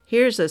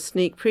Here's a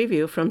sneak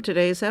preview from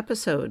today's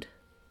episode.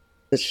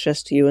 It's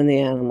just you and the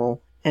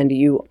animal, and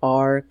you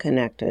are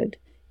connected.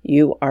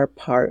 You are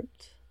part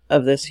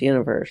of this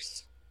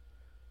universe,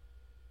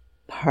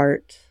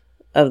 part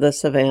of the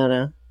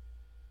savannah.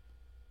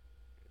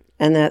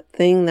 And that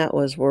thing that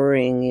was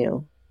worrying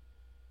you,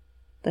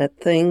 that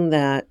thing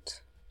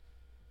that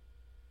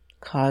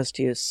caused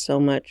you so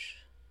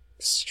much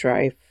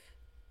strife,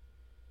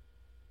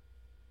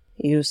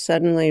 you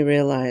suddenly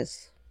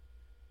realize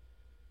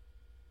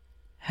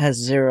has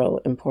zero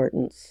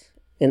importance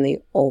in the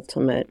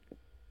ultimate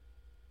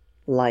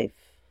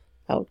life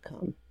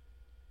outcome.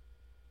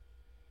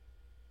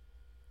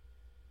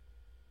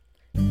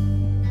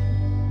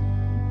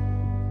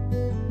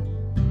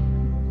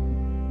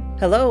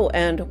 Hello,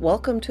 and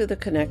welcome to the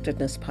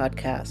Connectedness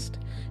Podcast.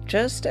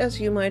 Just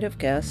as you might have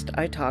guessed,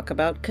 I talk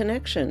about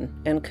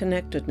connection and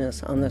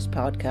connectedness on this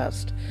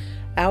podcast,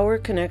 our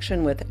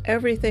connection with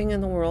everything in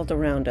the world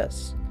around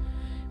us.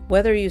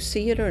 Whether you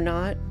see it or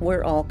not,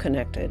 we're all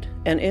connected,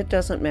 and it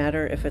doesn't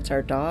matter if it's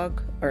our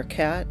dog, our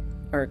cat,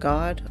 our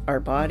God, our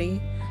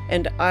body,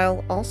 and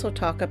I'll also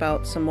talk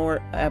about some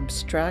more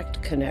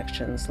abstract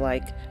connections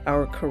like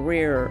our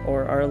career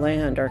or our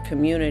land, our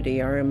community,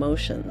 our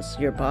emotions,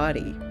 your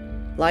body.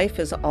 Life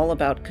is all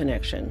about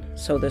connection,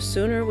 so the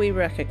sooner we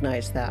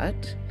recognize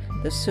that,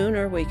 the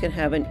sooner we can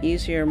have an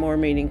easier, more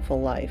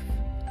meaningful life.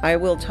 I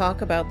will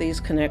talk about these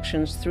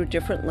connections through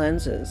different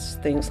lenses,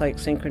 things like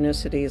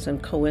synchronicities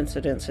and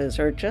coincidences,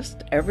 or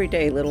just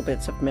everyday little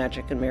bits of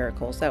magic and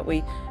miracles that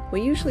we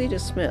usually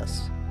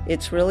dismiss.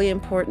 It's really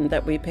important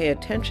that we pay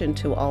attention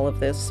to all of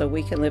this so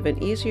we can live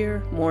an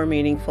easier, more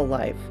meaningful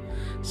life.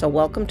 So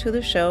welcome to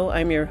the show.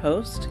 I'm your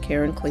host,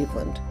 Karen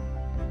Cleveland.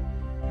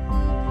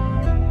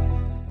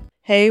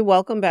 Hey,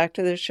 welcome back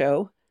to the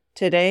show.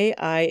 Today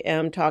I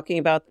am talking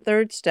about the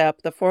third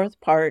step, the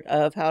fourth part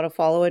of how to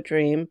follow a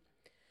dream,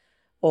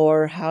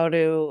 or how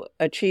to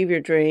achieve your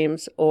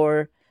dreams,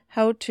 or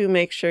how to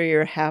make sure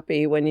you're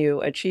happy when you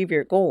achieve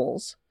your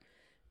goals.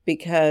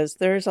 Because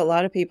there's a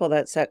lot of people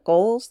that set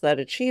goals, that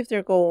achieve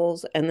their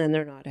goals, and then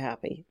they're not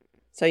happy.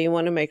 So you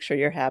want to make sure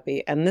you're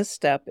happy. And this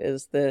step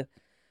is the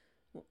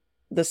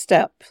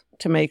step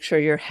to make sure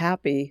you're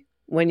happy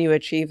when you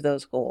achieve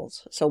those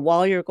goals. So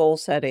while you're goal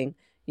setting,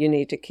 you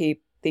need to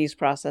keep these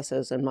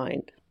processes in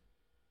mind.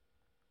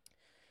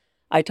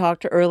 I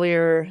talked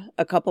earlier,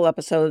 a couple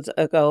episodes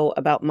ago,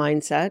 about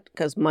mindset,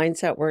 because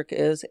mindset work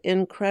is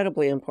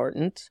incredibly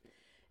important.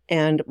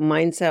 And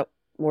mindset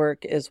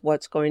work is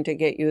what's going to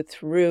get you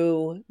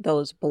through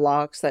those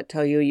blocks that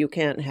tell you you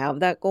can't have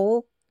that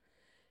goal.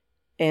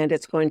 And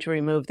it's going to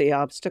remove the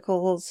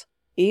obstacles.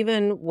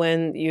 Even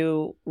when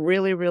you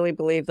really, really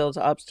believe those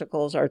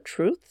obstacles are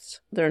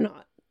truths, they're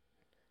not.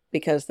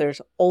 Because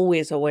there's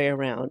always a way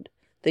around.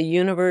 The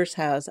universe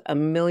has a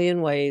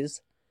million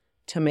ways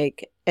to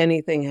make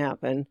anything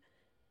happen.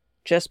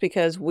 Just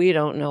because we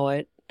don't know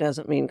it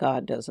doesn't mean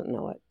God doesn't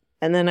know it.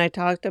 And then I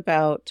talked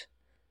about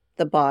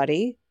the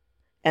body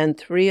and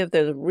three of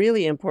the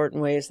really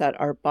important ways that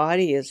our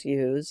body is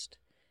used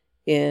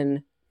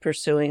in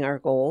pursuing our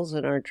goals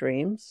and our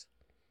dreams.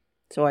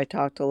 So I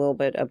talked a little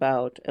bit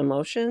about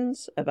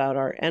emotions, about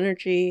our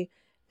energy,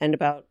 and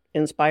about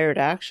inspired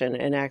action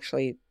and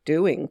actually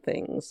doing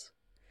things.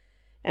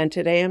 And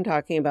today I'm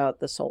talking about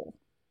the soul.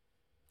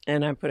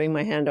 And I'm putting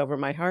my hand over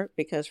my heart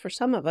because for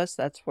some of us,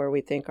 that's where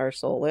we think our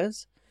soul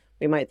is.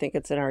 We might think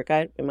it's in our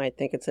gut. We might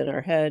think it's in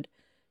our head.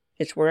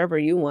 It's wherever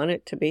you want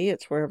it to be.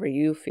 It's wherever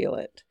you feel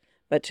it.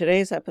 But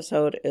today's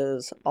episode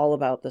is all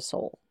about the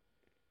soul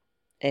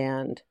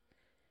and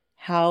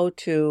how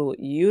to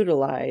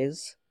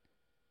utilize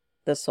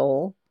the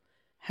soul,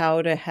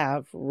 how to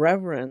have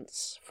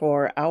reverence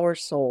for our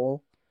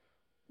soul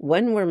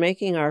when we're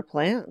making our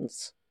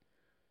plans.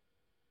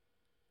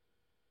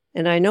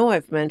 And I know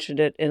I've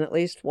mentioned it in at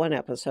least one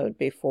episode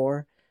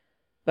before,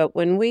 but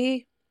when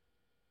we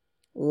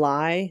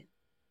lie,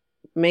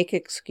 make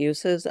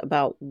excuses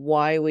about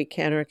why we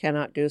can or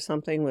cannot do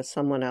something with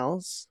someone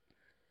else,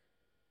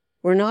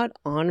 we're not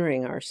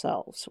honoring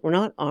ourselves. We're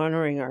not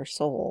honoring our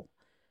soul.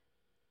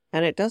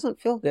 And it doesn't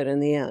feel good in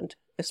the end,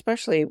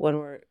 especially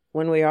when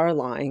we are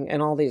lying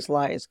and all these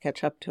lies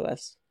catch up to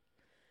us.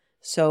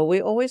 So we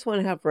always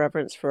want to have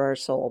reverence for our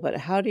soul,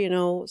 but how do you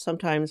know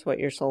sometimes what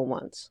your soul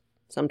wants?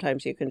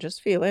 Sometimes you can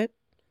just feel it.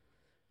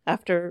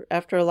 After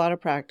a lot of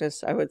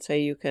practice, I would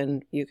say you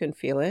can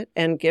feel it.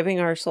 And giving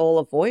our soul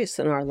a voice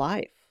in our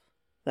life.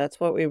 That's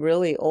what we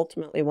really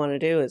ultimately want to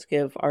do, is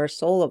give our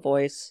soul a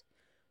voice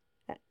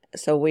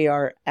so we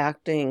are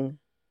acting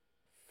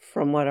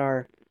from what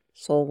our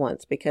soul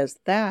wants, because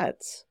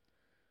that's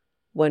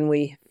when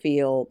we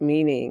feel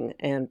meaning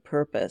and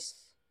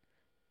purpose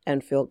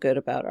and feel good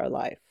about our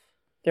life.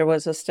 There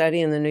was a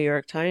study in the New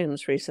York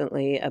Times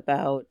recently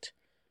about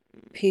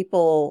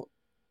people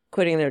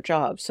quitting their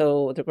jobs.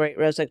 So the Great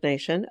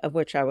Resignation, of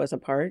which I was a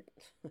part,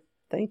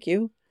 thank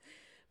you.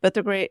 But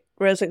the Great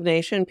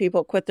Resignation,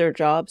 people quit their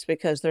jobs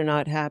because they're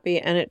not happy,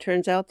 and it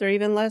turns out they're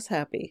even less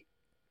happy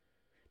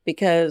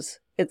because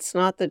it's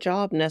not the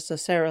job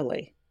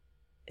necessarily.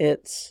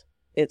 It's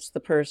the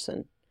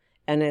person.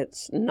 and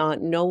it's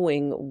not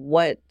knowing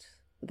what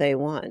they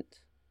want.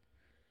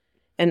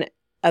 And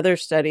other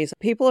studies,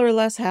 people are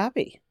less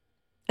happy.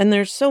 And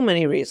there's so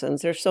many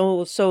reasons. There's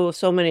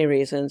so many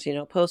reasons,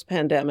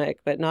 post-pandemic,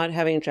 but not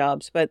having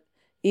jobs. But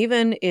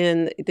even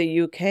in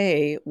the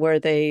UK, where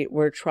they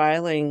were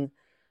trialing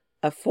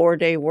a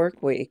 4-day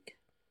work week,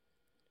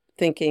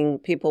 thinking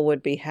people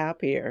would be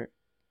happier,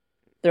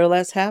 they're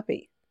less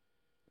happy,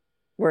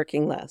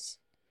 working less.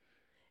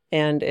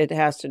 And it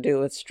has to do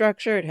with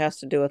structure. It has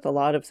to do with a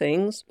lot of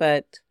things.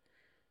 But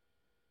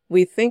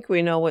we think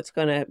we know what's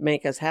going to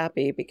make us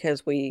happy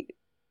because we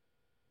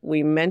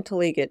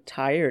mentally get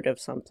tired of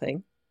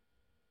something.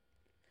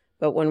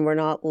 But when we're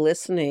not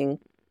listening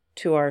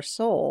to our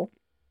soul,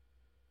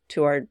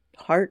 to our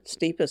heart's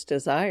deepest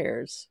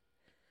desires,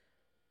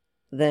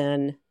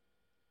 then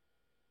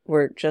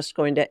we're just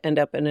going to end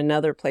up in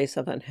another place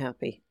of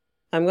unhappy.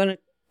 I'm going to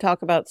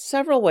talk about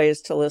several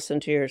ways to listen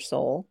to your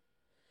soul.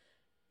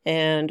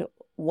 And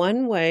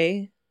one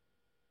way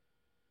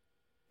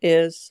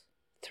is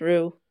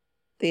through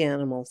the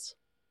animals.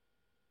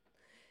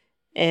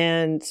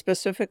 And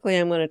specifically,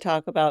 I'm going to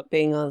talk about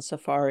being on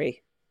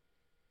safari.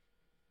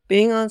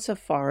 Being on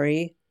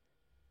safari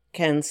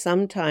can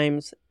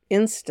sometimes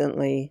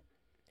instantly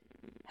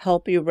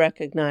help you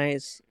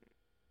recognize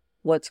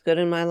what's good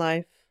in my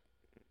life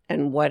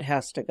and what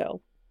has to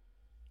go.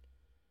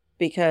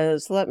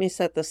 Because let me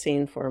set the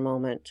scene for a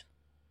moment.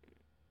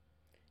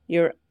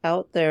 You're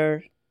out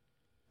there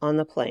on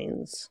the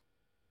plains.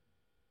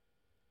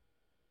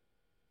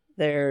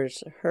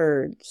 There's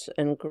herds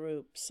and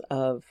groups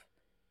of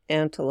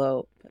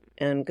antelope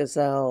and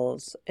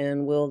gazelles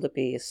and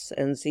wildebeests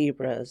and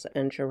zebras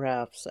and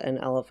giraffes and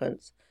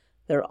elephants.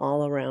 They're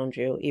all around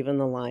you, even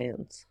the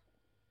lions.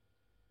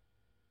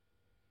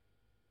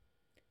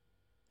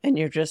 And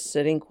you're just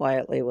sitting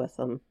quietly with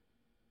them.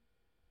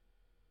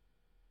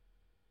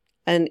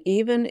 And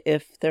even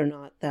if they're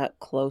not that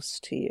close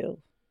to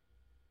you,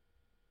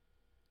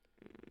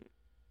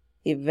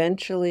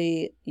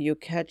 eventually you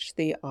catch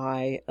the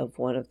eye of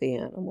one of the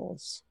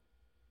animals.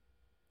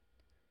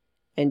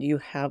 And you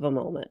have a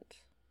moment.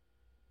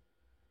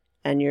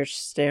 And you're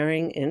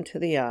staring into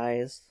the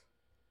eyes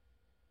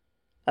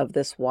of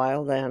this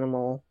wild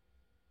animal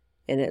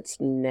in its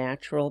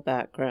natural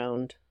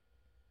background,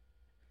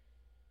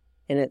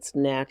 in its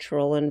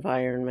natural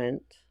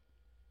environment.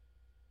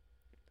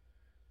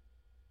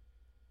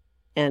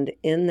 And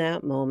in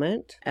that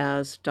moment,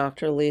 as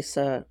Dr.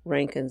 Lisa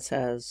Rankin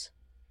says,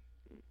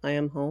 I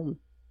am home.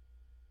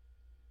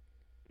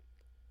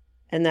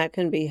 And that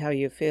can be how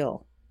you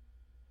feel.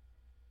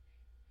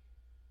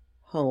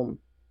 Home.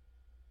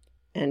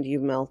 And you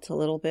melt a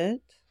little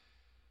bit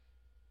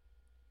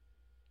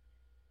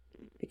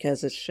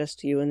because it's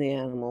just you and the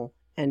animal,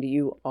 and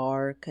you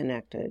are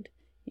connected.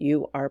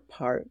 You are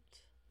part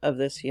of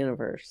this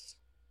universe,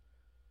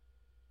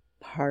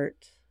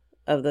 part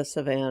of the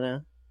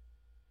savannah.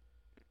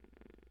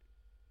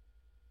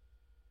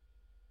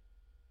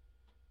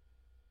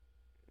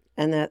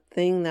 And that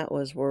thing that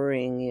was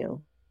worrying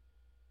you,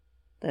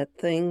 that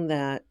thing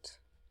that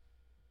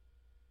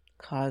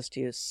caused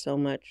you so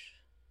much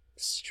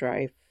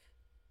strife,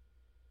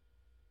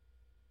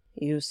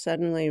 you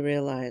suddenly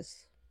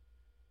realize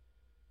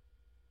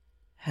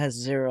has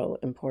zero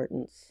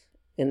importance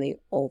in the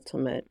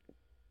ultimate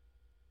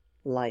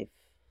life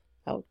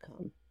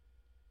outcome.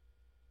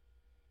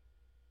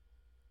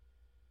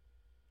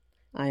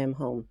 I am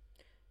home.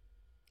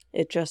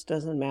 It just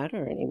doesn't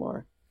matter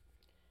anymore.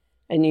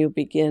 And you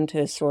begin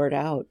to sort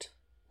out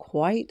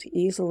quite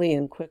easily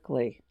and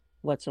quickly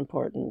what's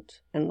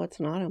important and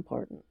what's not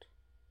important.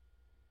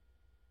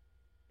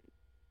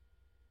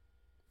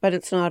 But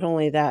it's not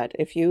only that.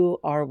 If you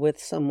are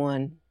with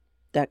someone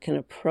that can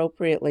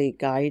appropriately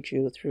guide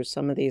you through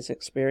some of these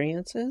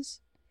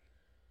experiences,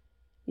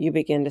 you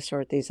begin to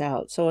sort these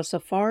out. So a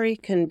safari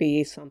can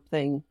be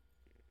something,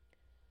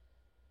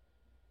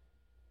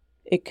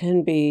 it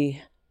can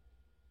be,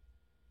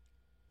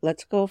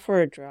 let's go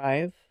for a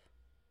drive.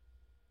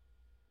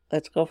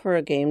 Let's go for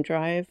a game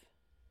drive,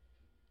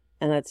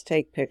 and let's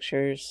take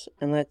pictures,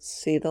 and let's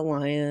see the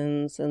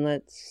lions, and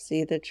let's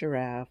see the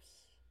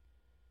giraffes.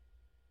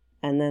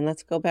 And then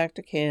let's go back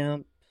to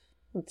camp.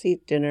 Let's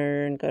eat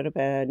dinner and go to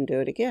bed and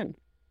do it again.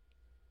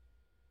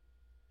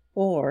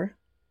 Or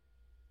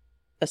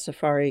a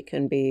safari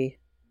can be,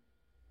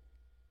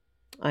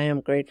 I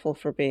am grateful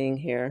for being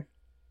here.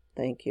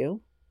 Thank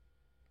you.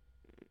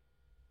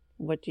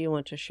 What do you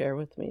want to share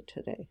with me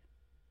today?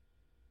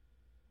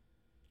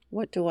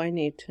 What do I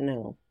need to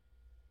know?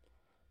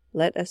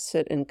 Let us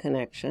sit in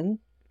connection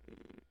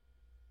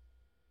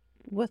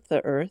with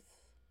the earth,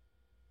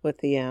 with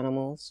the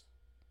animals,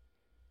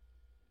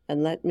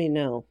 and let me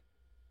know,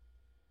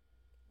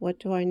 what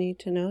do I need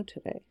to know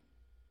today?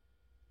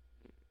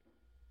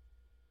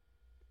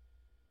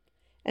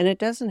 And it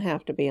doesn't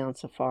have to be on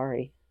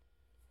safari.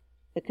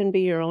 It can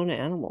be your own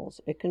animals.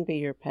 It can be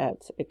your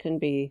pets. It can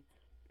be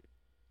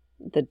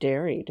the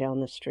dairy down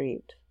the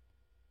street.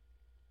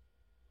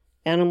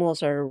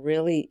 Animals are a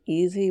really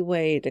easy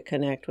way to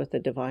connect with the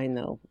divine,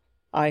 though,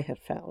 I have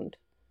found.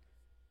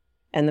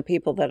 and the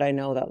people that I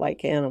know that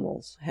like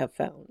animals have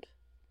found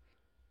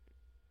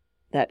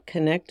that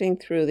connecting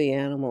through the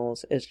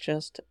animals is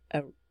just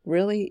a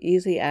really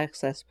easy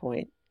access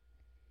point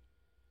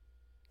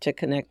to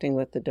connecting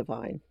with the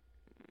divine.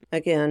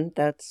 Again,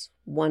 that's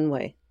one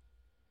way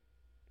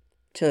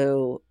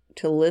to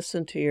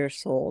listen to your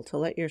soul, to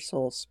let your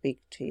soul speak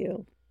to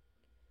you,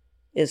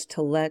 is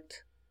to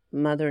let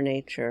Mother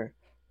Nature,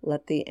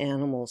 let the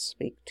animals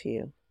speak to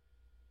you.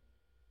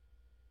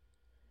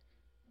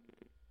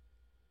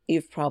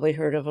 You've probably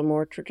heard of a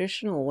more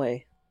traditional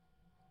way,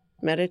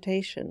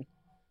 meditation.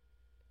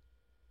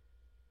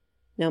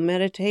 Now,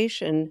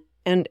 meditation,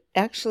 and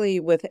actually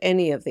with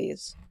any of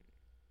these,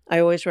 I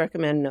always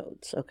recommend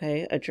notes,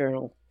 okay? A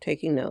journal,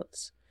 taking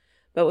notes.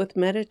 But with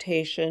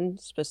meditation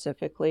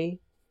specifically,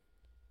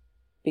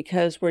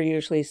 because we're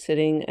usually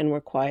sitting and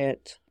we're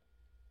quiet,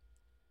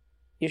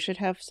 you should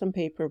have some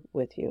paper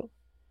with you.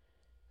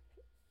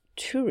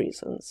 2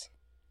 reasons.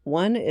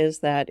 One is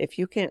that if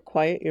you can't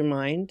quiet your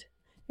mind,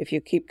 if you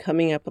keep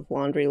coming up with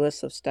laundry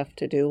lists of stuff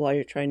to do while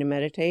you're trying to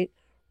meditate,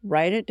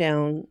 write it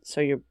down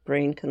so your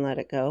brain can let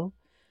it go.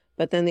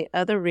 But then the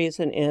other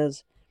reason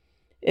is,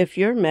 if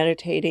you're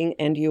meditating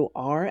and you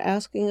are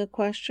asking a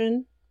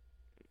question,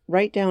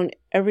 write down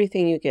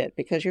everything you get,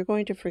 because you're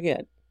going to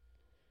forget.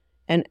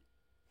 And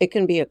it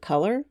can be a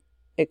color,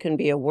 it can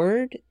be a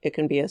word, it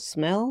can be a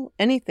smell,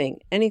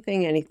 anything.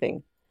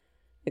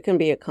 It can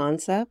be a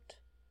concept.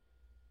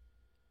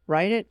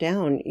 Write it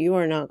down. You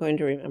are not going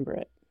to remember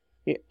it.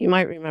 You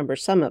might remember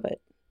some of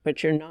it,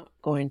 but you're not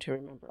going to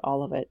remember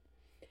all of it.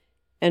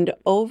 And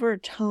over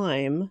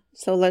time,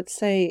 so let's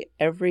say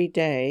every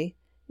day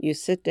you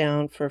sit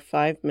down for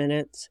 5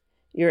 minutes,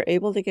 you're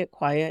able to get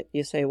quiet.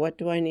 You say, what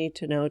do I need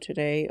to know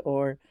today?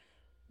 Or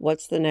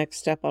what's the next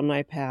step on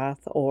my path?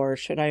 Or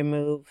should I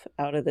move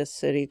out of this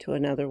city to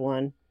another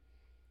one?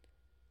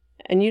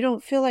 And you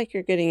don't feel like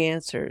you're getting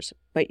answers,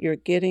 but you're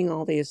getting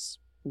all these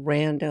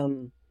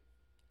random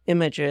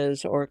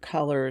images or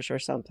colors or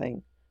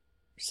something,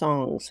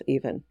 songs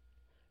even.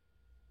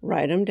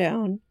 Write them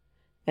down.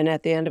 And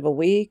at the end of a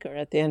week or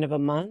at the end of a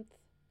month,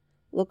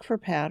 look for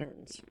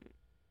patterns.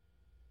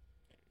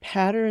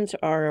 Patterns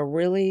are a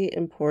really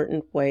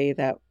important way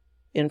that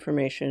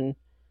information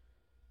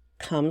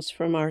comes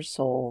from our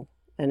soul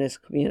and is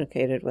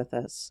communicated with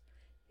us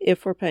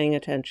if we're paying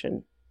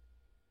attention.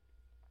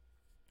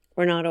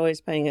 We're not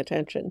always paying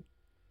attention.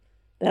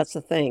 That's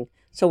the thing.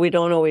 So we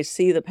don't always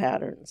see the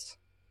patterns.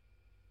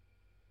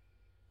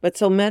 But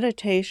so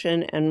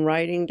meditation and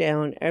writing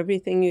down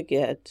everything you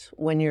get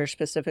when you're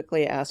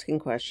specifically asking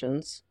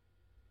questions.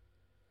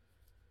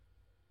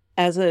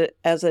 As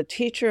a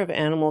teacher of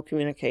animal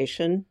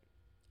communication,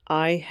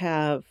 I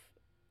have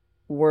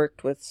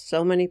worked with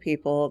so many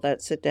people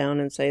that sit down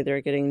and say they're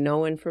getting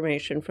no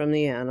information from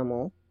the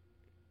animal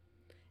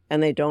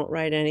and they don't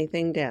write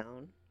anything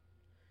down.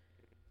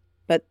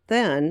 But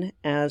then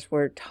as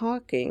we're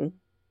talking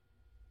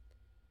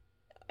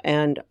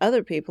and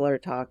other people are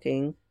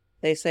talking,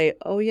 they say,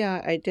 oh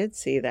yeah, I did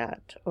see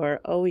that, or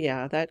oh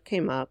yeah, that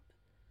came up.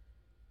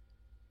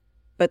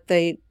 But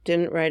they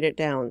didn't write it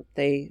down.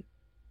 They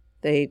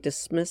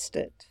dismissed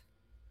it.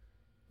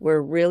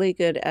 We're really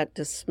good at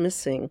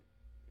dismissing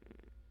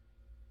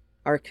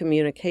our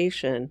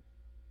communication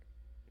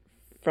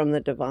from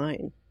the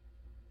divine.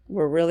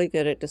 We're really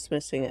good at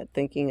dismissing it,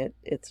 thinking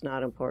it's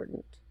not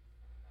important.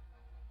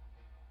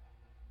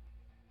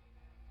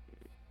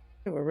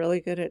 We're really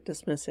good at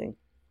dismissing.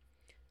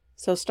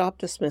 So stop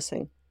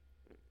dismissing.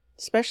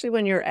 Especially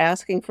when you're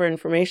asking for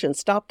information,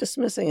 stop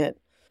dismissing it.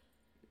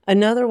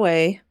 Another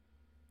way,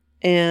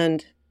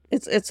 and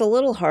it's a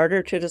little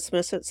harder to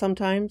dismiss it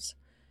sometimes.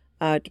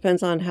 It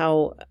depends on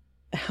how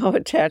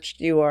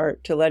attached you are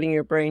to letting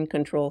your brain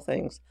control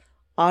things.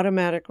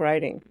 Automatic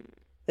writing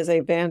is a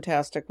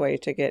fantastic way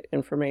to get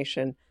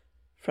information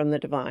from the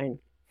divine,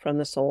 from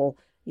the soul.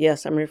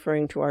 Yes, I'm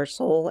referring to our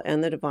soul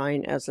and the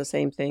divine as the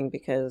same thing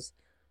because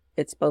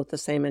it's both the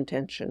same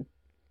intention.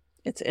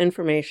 It's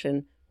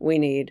information we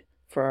need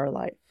for our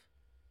life.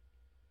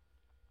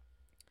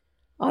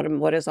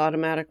 What is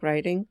automatic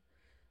writing?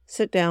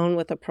 Sit down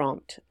with a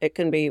prompt. It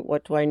can be,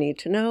 what do I need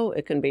to know?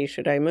 It can be,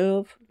 should I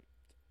move?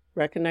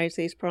 Recognize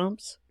these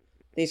prompts,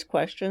 these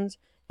questions,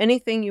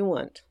 anything you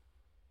want.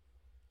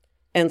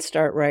 And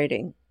start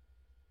writing.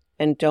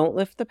 And don't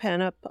lift the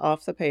pen up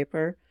off the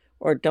paper,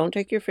 or don't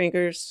take your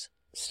fingers,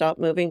 stop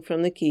moving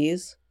from the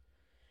keys.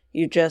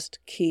 You just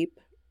keep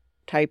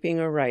typing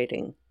or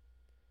writing.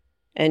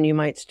 And you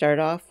might start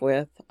off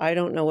with, I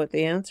don't know what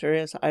the answer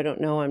is. I don't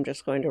know. I'm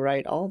just going to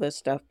write all this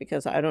stuff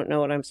because I don't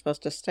know what I'm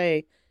supposed to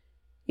say.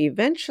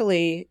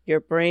 Eventually, your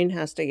brain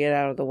has to get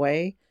out of the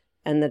way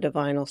and the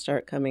divine will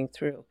start coming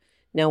through.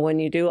 Now, when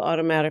you do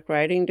automatic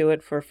writing, do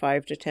it for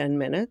 5 to 10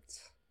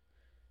 minutes.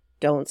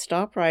 Don't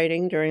stop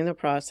writing during the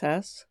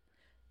process.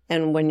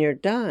 And when you're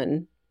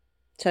done,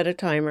 set a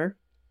timer.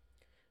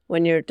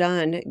 When you're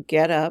done,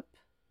 get up,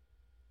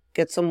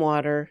 get some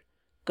water,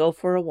 go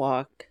for a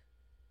walk,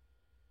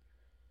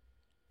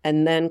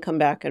 and then come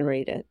back and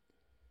read it.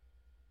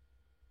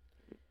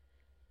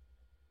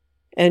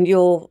 And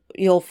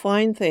you'll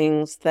find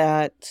things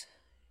that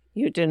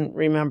you didn't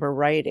remember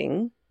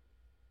writing.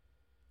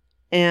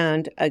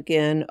 And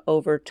again,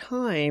 over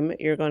time,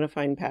 you're going to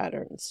find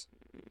patterns.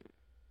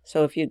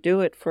 So if you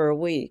do it for a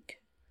week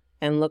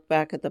and look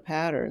back at the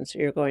patterns,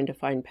 you're going to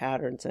find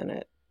patterns in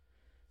it.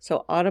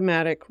 So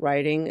automatic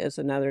writing is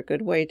another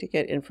good way to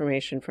get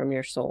information from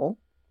your soul.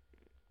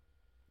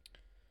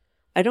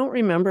 I don't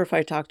remember if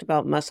I talked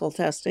about muscle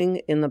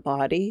testing in the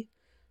body.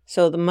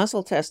 So the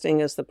muscle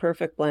testing is the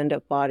perfect blend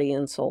of body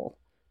and soul,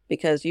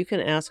 because you can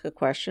ask a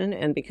question,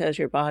 and because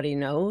your body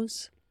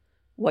knows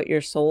what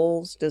your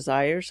soul's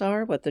desires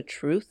are, what the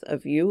truth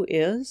of you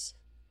is,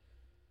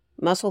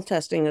 muscle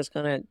testing is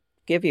going to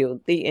give you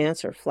the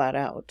answer flat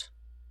out.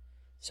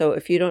 So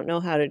if you don't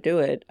know how to do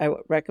it, I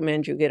would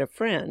recommend you get a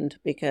friend,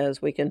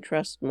 because we can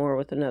trust more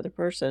with another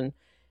person.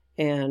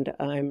 And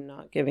I'm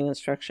not giving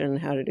instruction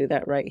how to do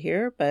that right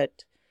here,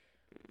 but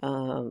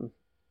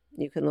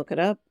you can look it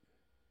up.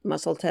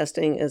 Muscle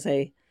testing is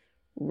a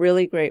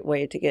really great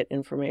way to get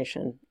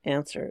information,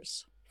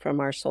 answers from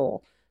our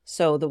soul.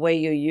 So the way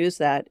you use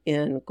that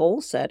in goal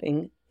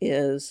setting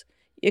is,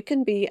 it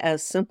can be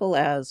as simple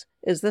as,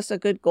 is this a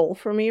good goal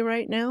for me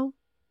right now?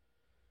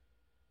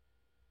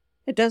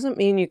 It doesn't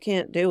mean you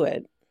can't do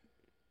it.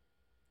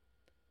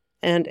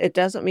 And it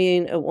doesn't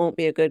mean it won't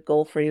be a good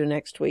goal for you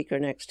next week or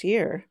next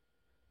year.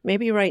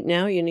 Maybe right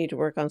now you need to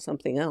work on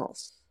something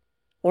else.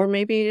 Or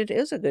maybe it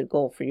is a good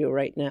goal for you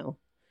right now.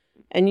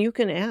 And you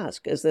can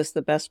ask, is this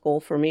the best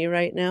goal for me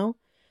right now?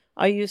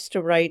 I used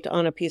to write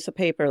on a piece of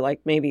paper,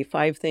 like maybe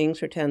 5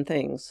 things or 10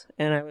 things.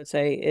 And I would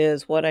say,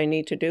 is what I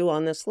need to do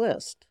on this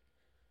list?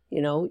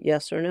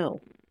 Yes or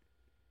no.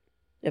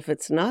 If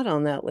it's not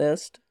on that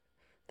list,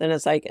 then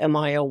it's like, am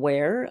I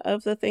aware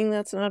of the thing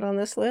that's not on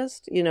this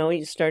list?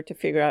 You start to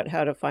figure out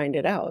how to find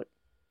it out.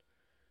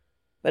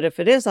 But if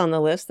it is on the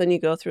list, then you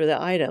go through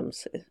the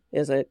items.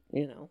 Is it,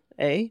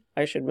 A,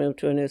 I should move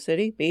to a new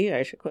city? B,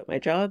 I should quit my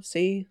job?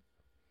 C,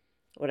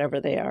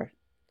 whatever they are.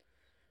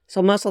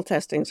 So muscle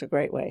testing is a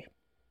great way.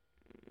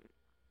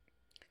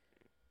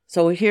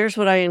 So here's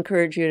what I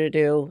encourage you to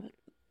do,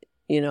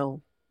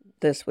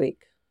 this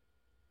week.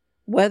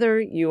 Whether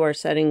you are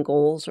setting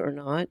goals or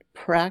not,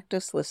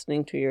 practice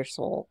listening to your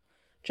soul.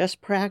 Just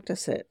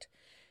practice it.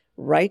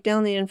 Write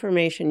down the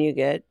information you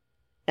get,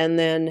 and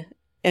then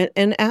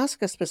and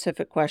ask a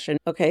specific question.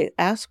 Okay,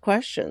 ask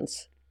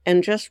questions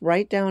and just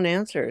write down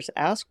answers.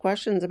 Ask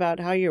questions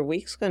about how your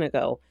week's going to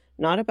go,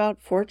 not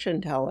about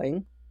fortune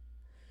telling,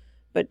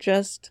 but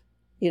just,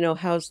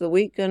 how's the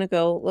week going to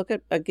go? Look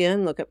at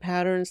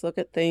patterns, look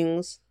at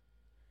things,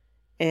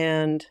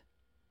 and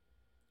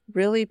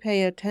really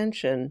pay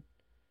attention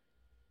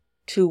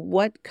to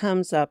what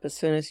comes up as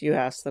soon as you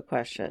ask the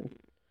question,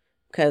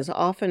 because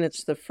often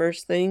it's the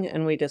first thing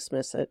and we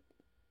dismiss it.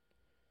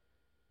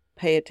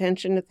 Pay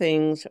attention to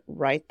things,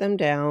 write them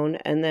down,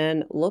 and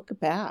then look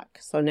back.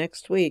 So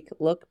next week,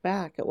 look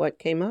back at what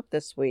came up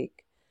this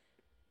week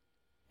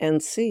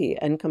and see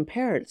and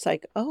compare it. It's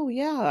like, oh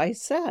yeah, I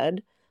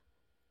said,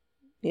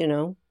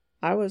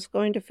 I was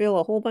going to feel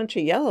a whole bunch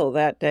of yellow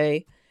that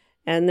day,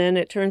 and then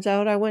it turns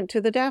out I went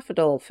to the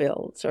daffodil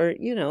fields, or,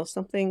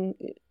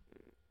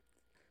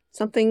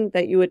 something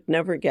that you would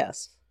never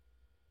guess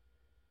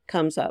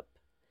comes up.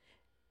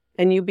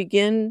 And you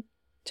begin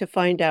to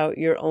find out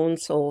your own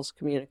soul's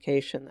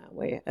communication that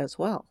way as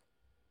well.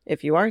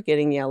 If you are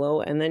getting yellow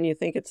and then you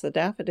think it's the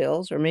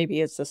daffodils, or maybe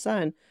it's the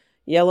sun,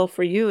 yellow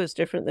for you is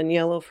different than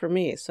yellow for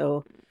me.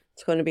 So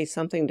it's going to be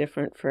something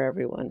different for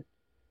everyone.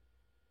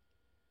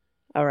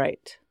 All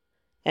right.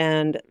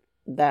 And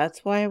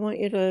that's why I want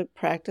you to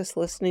practice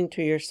listening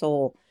to your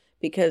soul,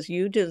 because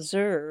you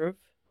deserve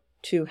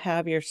to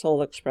have your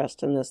soul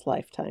expressed in this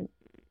lifetime.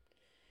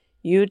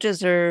 You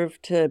deserve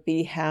to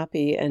be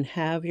happy and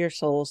have your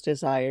soul's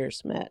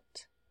desires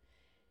met.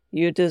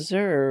 You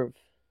deserve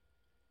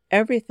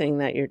everything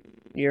that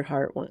your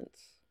heart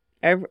wants,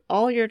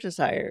 all your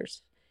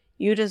desires.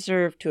 You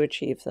deserve to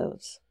achieve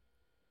those.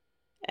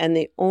 And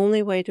the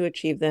only way to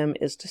achieve them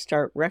is to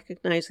start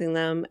recognizing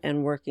them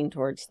and working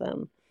towards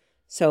them.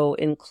 So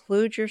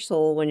include your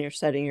soul when you're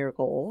setting your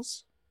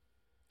goals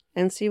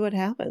and see what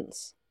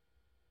happens.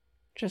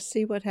 Just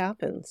see what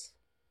happens.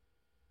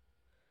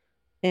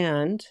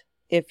 And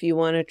if you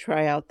want to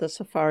try out the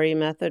safari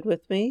method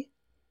with me,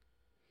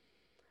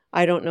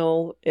 I don't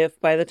know if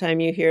by the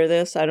time you hear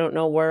this, I don't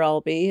know where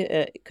I'll be.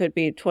 It could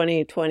be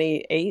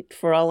 2028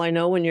 for all I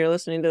know when you're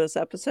listening to this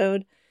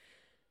episode.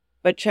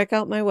 But check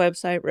out my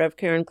website,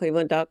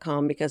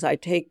 revkarencleveland.com, because I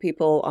take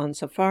people on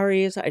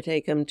safaris. I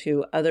take them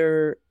to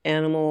other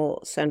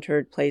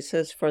animal-centered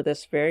places for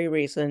this very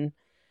reason,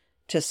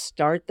 to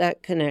start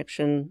that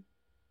connection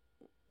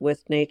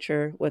with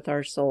nature, with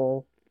our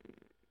soul,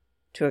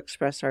 to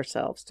express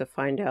ourselves, to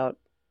find out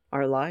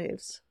our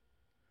lives.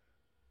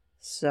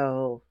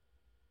 So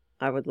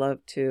I would love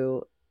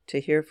to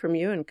hear from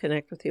you and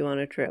connect with you on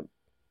a trip.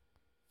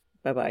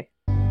 Bye-bye.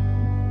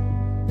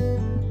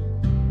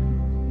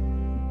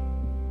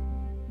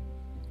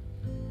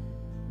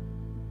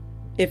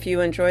 If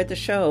you enjoyed the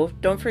show,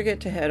 don't forget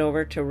to head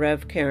over to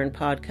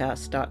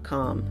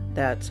revkarenpodcast.com.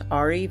 That's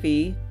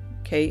REVKAREN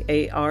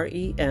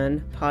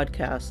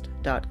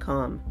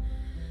podcast.com.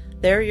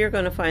 There you're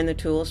going to find the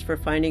tools for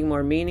finding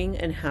more meaning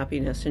and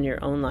happiness in your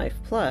own life.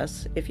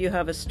 Plus, if you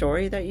have a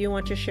story that you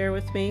want to share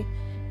with me,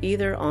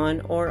 either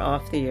on or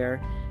off the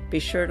air, be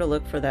sure to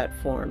look for that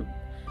form.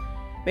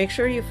 Make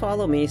sure you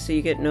follow me so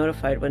you get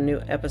notified when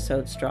new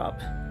episodes drop.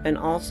 And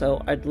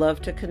also, I'd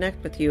love to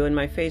connect with you in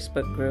my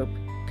Facebook group,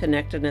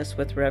 Connectedness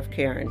with Rev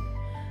Karen.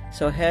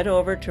 So head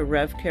over to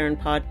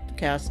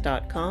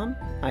revkarenpodcast.com.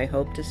 I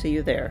hope to see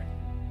you there.